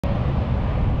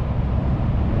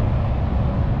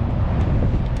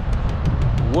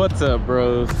What's up,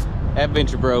 bros?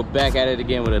 Adventure Bro back at it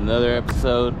again with another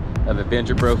episode of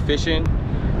Adventure Bro Fishing.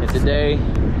 And today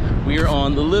we are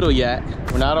on the little yak.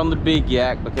 We're not on the big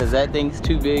yak because that thing's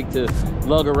too big to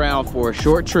lug around for a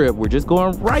short trip. We're just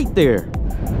going right there.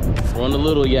 We're on the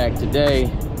little yak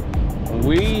today.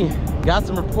 We got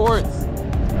some reports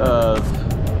of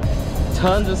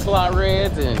tons of slot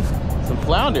reds and some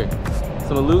flounder,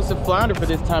 some elusive flounder for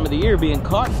this time of the year being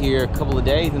caught here a couple of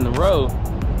days in a row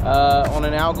on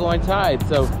an outgoing tide.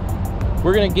 So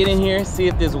we're gonna get in here, see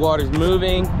if this water's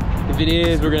moving. If it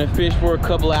is, we're gonna fish for a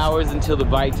couple hours until the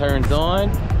bite turns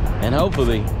on and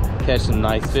hopefully catch some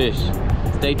nice fish.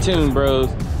 Stay tuned,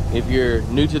 bros. If you're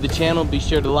new to the channel, be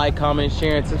sure to like, comment,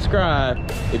 share, and subscribe.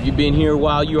 If you've been here a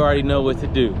while, you already know what to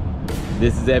do.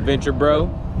 This is Adventure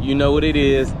Bro. You know what it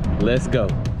is. Let's go.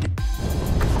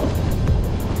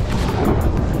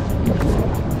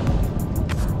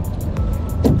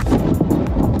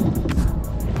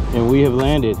 And we have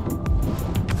landed.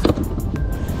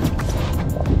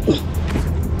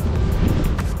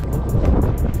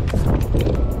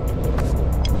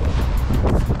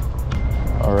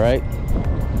 All right,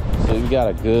 so we got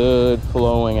a good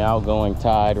flowing outgoing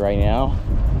tide right now.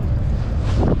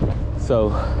 So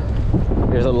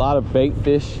there's a lot of bait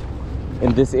fish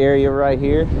in this area right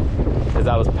here. As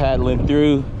I was paddling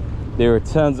through, there were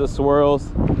tons of swirls.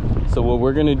 So what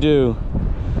we're gonna do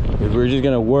is we're just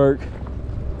gonna work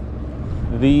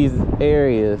these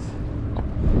areas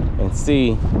and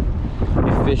see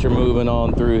if fish are moving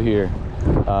on through here.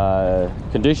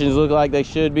 Conditions look like they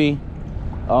should be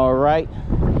all right.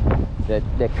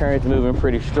 That current's moving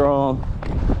pretty strong.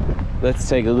 Let's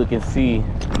take a look and see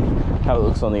how it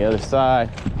looks on the other side,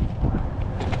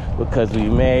 because we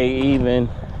may even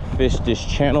fish this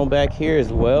channel back here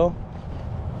as well.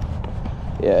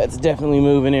 Yeah, it's definitely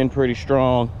moving in pretty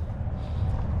strong.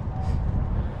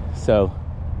 So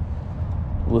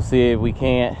we'll see if we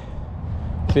can't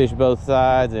fish both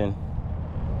sides and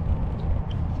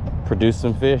produce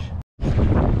some fish.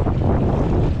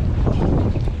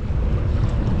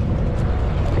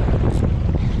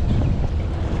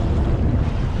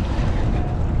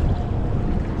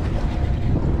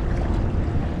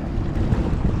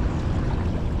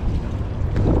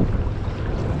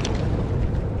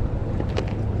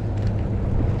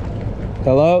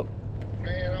 Hello?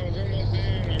 Man, I was almost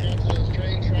in. I got to those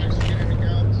train tracks to get into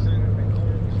Galveston and they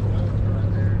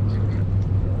right there.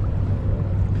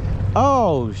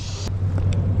 Oh,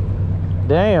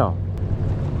 damn.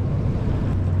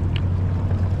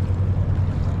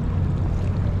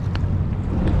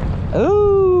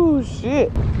 Oh,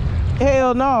 shit.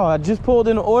 Hell no, I just pulled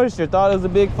in an oyster, thought it was a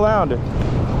big flounder.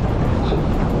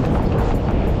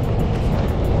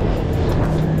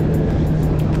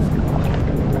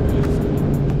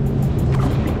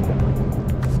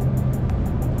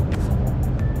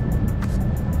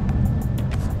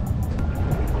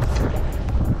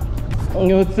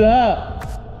 What's up?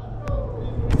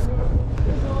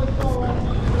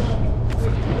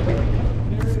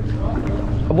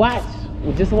 Watch.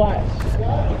 Just watch.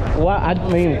 I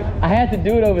mean, I had to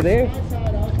do it over there.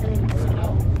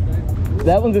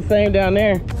 That one's the same down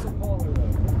there.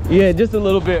 Yeah, just a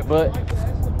little bit, but.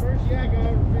 That's the first yak I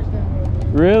ever fished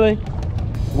that way. Really?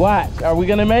 Watch. Are we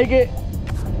gonna make it?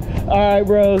 All right,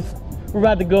 bros. We're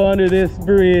about to go under this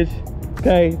bridge.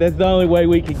 Okay, that's the only way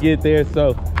we can get there,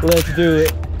 so let's do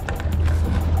it.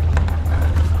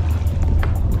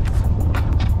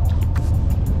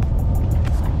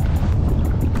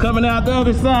 Coming out the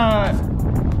other side.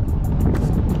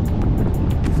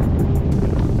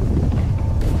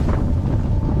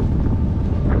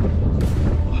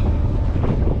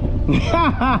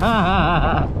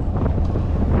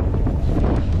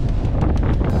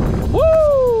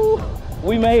 Woo!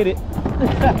 We made it.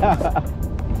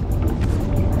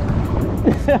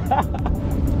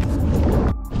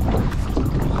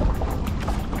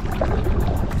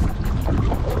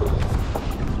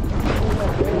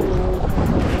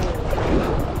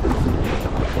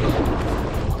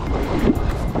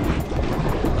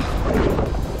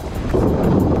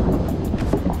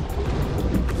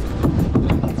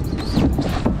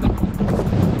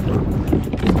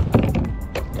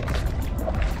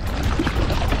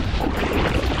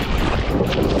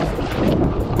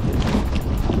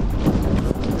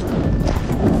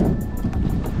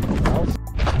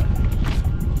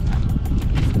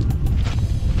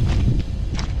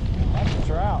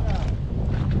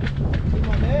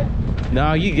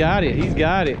 No, you got it. He's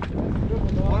got it.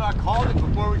 What I called it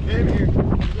before we came here.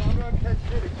 I'm gonna catch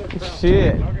shit except trout.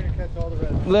 Shit. I'm gonna catch all the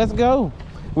rest. Let's go.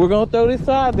 We're gonna throw this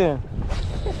side then.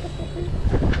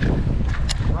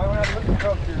 I went out to look at the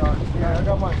truck here on. Yeah, I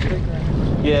got my stick right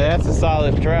here. Yeah, that's a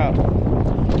solid trout.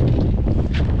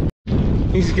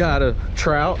 He's got a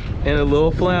trout and a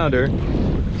little flounder,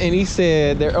 and he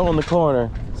said they're on the corner.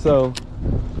 So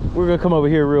we're gonna come over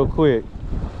here real quick.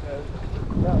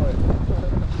 That way.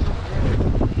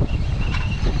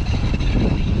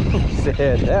 He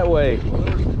said that way.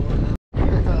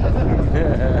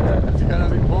 It's gonna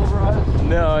be pulverized.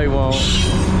 No, he won't.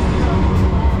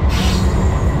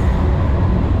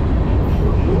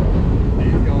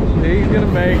 He's gonna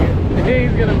make it.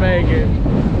 He's gonna make it.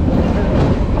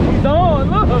 He's on,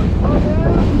 look. Oh, yeah.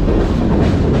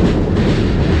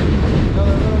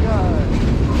 Another little guy.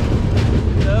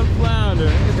 The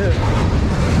flounder.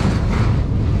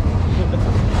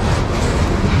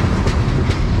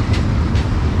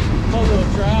 One little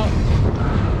trout.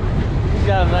 He's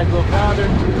got a nice little flounder.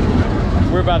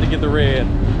 We're about to get the red.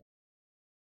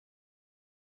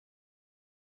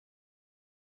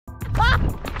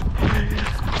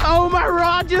 Oh, my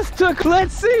rod just took.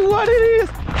 Let's see what it is.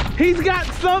 He's got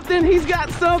something. He's got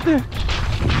something.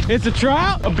 It's a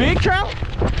trout? A big trout?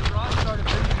 The rod started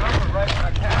picking up right when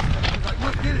I cast it. He's like,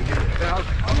 look, get it, get it. And I was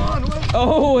like, come on, wait.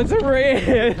 Oh, it's a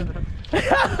red.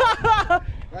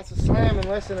 That's a slam in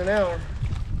less than an hour.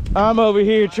 I'm over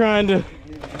here trying to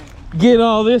get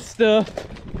all this stuff,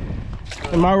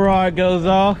 and my rod goes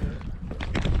off.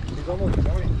 He's almost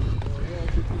 20.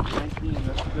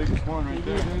 That's the biggest one right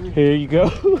there, baby. Here you go.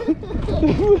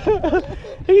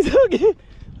 He's hooking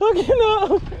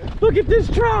up. Look at this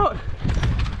trout.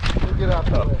 We'll get out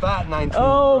the fat 19.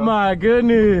 Oh, bro. My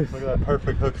goodness. Look at that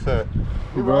perfect hook set.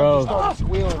 Bro. Started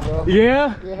squealing, bro.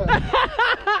 Yeah?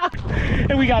 Yeah.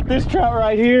 And we got this trout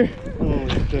right here. Holy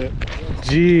shit.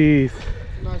 Jeez.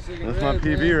 Nice looking That's my red,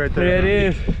 PB man. right there. There it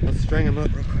is. Let's string him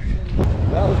up real quick.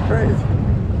 That was crazy.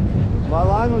 My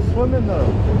line was swimming though.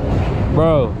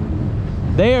 Bro,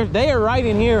 they are right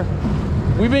in here.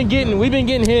 We've been getting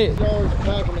hit. He's always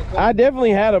attacking the I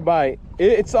definitely had a bite.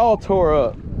 It's all tore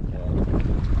up.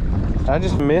 I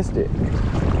just missed it.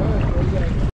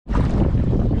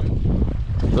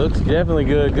 Looks definitely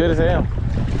good. Good as hell.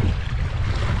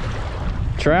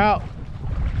 Trout.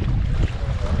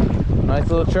 Nice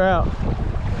little trout.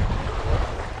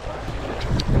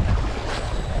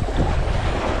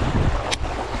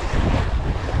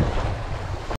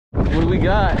 What do we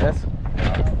got? That's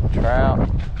trout.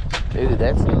 Dude,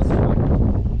 that's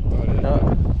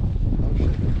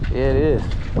yeah, it is.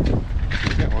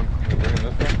 Get one.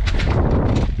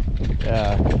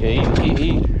 Yeah,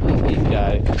 he's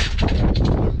got it.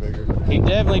 Bigger. He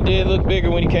definitely did look bigger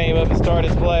when he came up and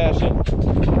started splashing.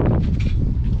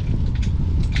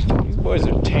 These boys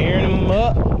are tearing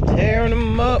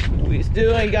them up, We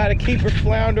still ain't got a keeper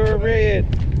flounder or red.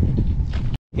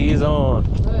 He is on.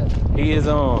 He is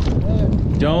on.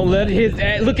 Don't let his,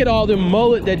 look at all the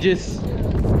mullet that just.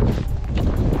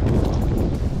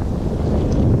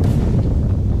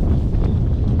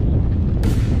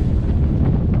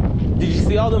 Did you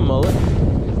see all the mullet?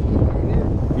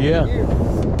 Yeah.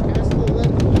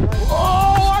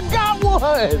 Oh, I got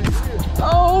one.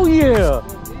 Oh yeah.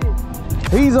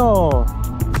 He's on.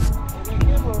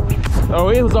 Oh,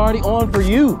 it was already on for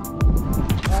you.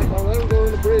 I'll let him go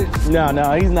in the bridge.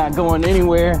 No, he's not going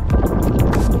anywhere.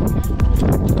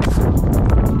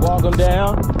 Walk him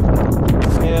down.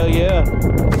 Hell yeah.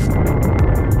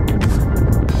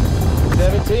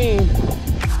 17.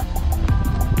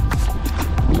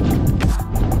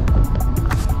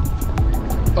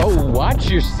 Oh, watch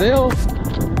yourself.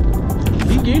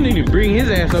 You need to bring his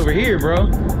ass over here, bro.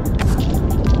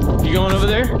 You going over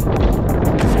there?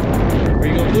 Or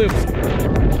you gonna flip him?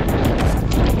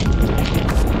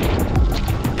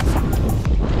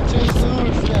 Chased the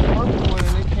owner for that purple one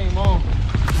and it came on.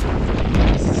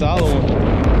 That's a solid one.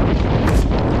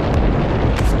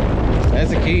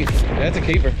 That's a keep. That's a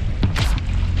keeper.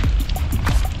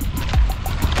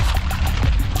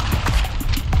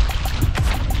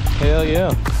 Hell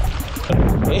yeah.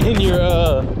 And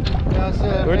your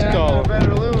what you call a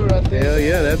better lure, I think. Hell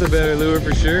yeah, that's a better lure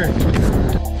for sure.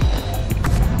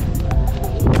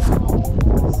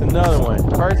 It's another one.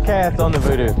 First cast on the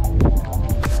voodoo.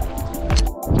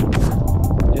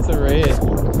 It's a red.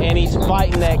 And he's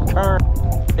fighting that current.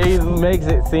 He makes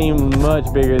it seem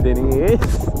much bigger than he is.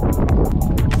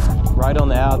 Right on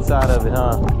the outside of it,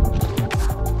 huh?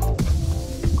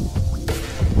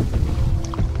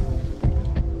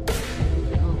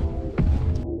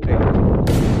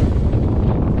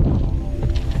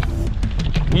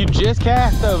 You just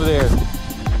cast over there.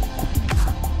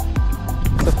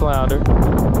 It's a flounder.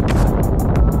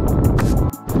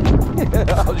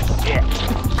 Oh shit.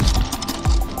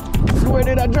 Where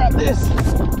did I drop this?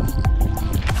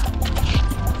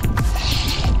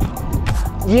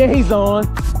 Yeah, he's on.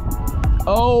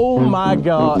 Oh my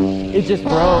God. It just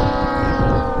broke.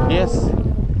 Yes.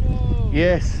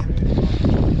 Yes.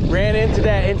 Ran into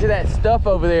that stuff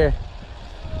over there.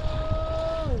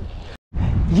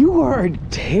 You are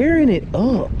tearing it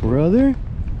up, brother.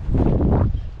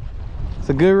 It's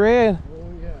a good red.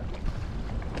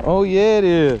 Oh yeah, it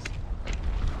is.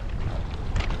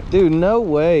 Dude, no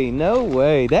way, no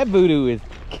way. That voodoo is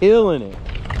killing it.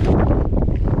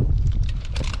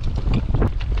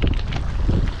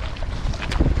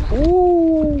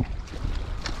 Ooh.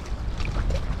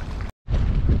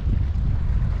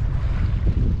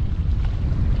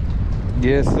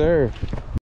 Yes, sir.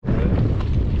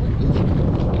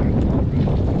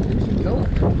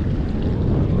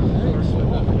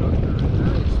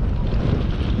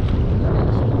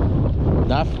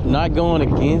 Not going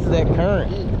against that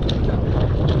current.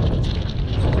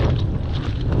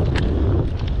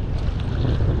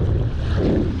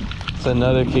 It's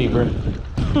another keeper.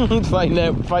 fighting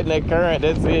that current.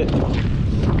 That's it.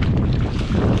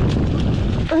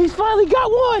 Oh, he's finally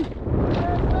got one.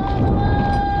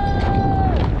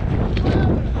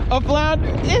 A flounder.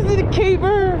 Is it a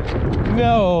keeper?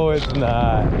 No, it's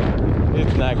not.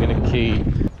 It's not gonna keep.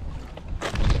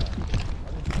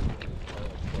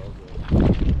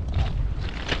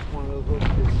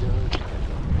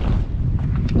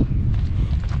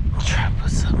 Try to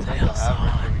put something else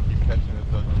on.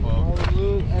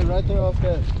 Hey, right there off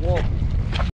that wall.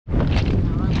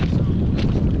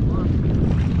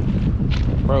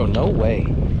 Bro, no way. I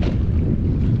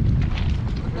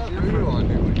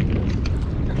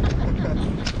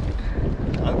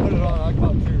put it on, I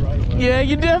caught two right away. Yeah,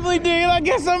 you definitely did. I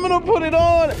guess I'm gonna put it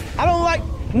on. I don't like,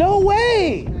 no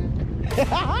way.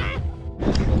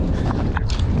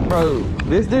 Bro,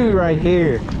 this dude right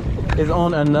here is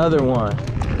on another one.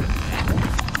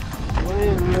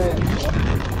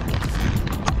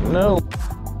 No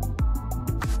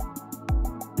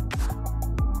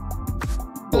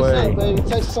way. Up, baby.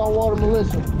 Texas Saltwater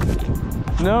Militia.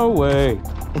 No way.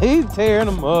 He's tearing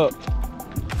them up.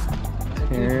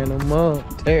 Tearing them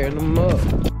up. Tearing them up.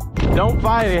 Don't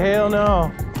fight it. Hell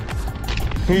no.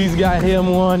 He's got him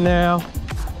one now.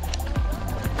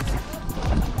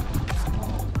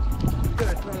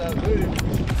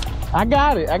 I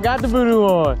got it. I got the voodoo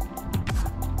on. Hell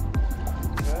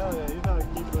yeah, he's not a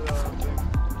keeper though.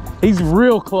 He's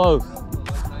real close.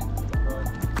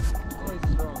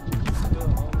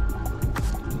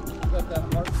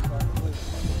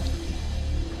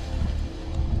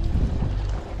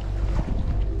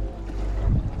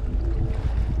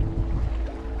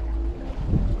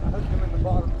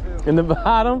 In the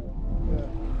bottom? Yeah.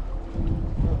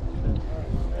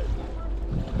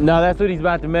 No, that's what he's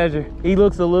about to measure. He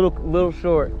looks a little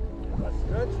short. I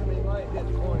stretch him, he might hit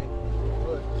 20.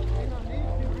 But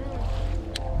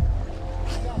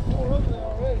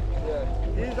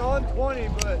yeah. He's on 20,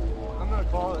 but I'm gonna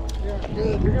call it. Yeah,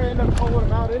 good. You're gonna end up pulling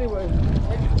him out anyway.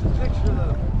 Take a picture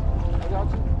though. I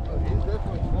got you. Oh, he's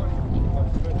definitely 20.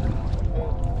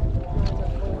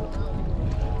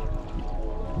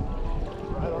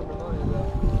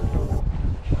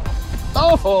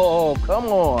 Oh, come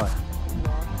on.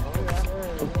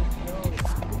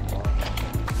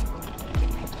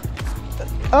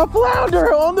 A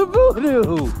flounder on the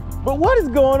voodoo. But what is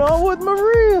going on with my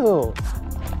reel?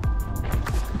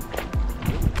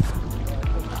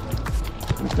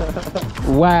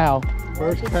 Wow.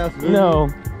 First cast voodoo. No.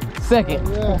 Second.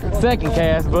 Second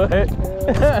cast, but.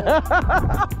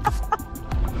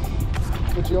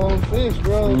 Put your own fish,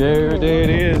 bro. There it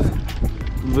is.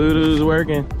 Voodoo's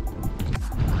working.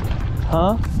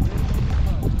 Huh?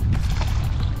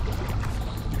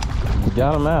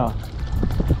 Got him out.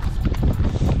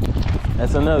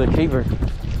 That's another keeper.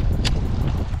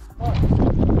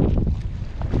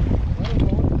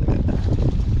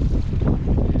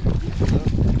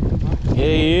 Yeah,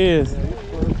 he is.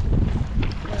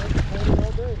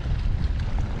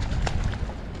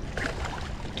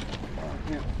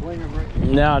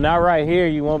 No, not right here.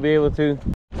 You won't be able to.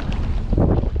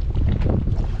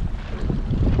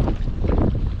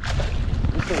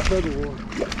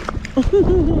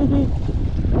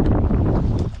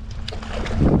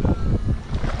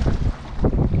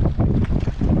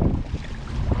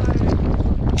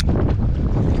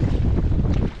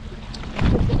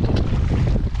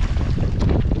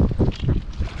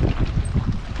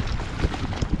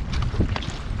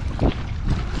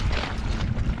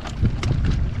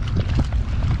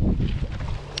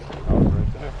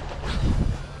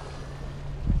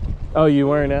 Oh, you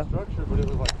weren't now? Structure, but it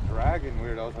was like dragging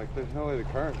weird. I was like, there's no way the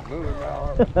current's moving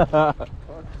now. And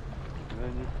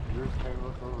then yours came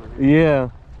up over here. Yeah.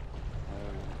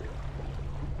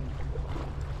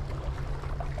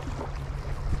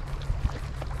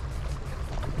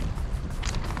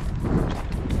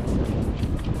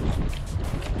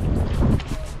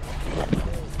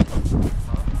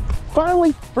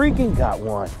 Finally freaking got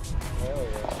one. Hell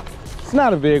yeah. It's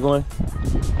not a big one,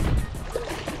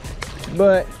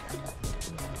 but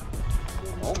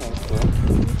Almost,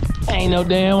 bro. ain't no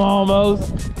damn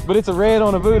almost. But it's a red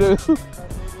on a voodoo.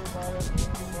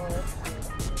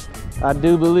 I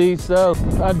do believe so.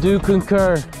 I do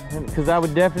concur. Because I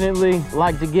would definitely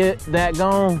like to get that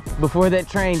gone before that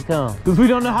train comes. Because we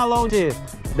don't know how long it is.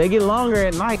 They get longer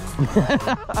at night.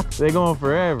 They're going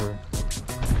forever.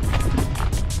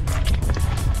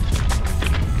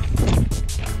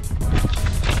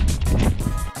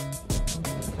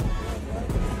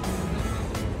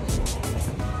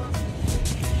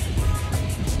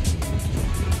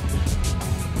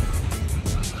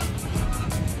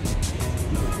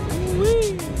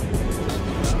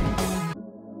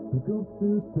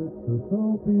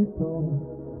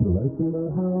 The lights in the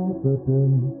house are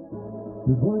dim.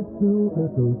 His voice still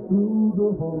echoes through the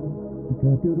hall. She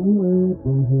can't get away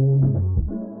from him.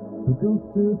 The ghost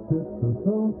still sits so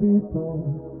 12 feet tall.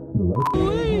 The lights in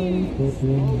the house are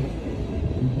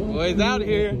dim. Boys out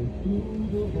here.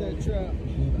 That trout.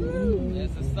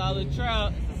 That's a solid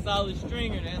trout. It's a solid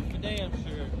stringer, that's for damn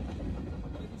sure.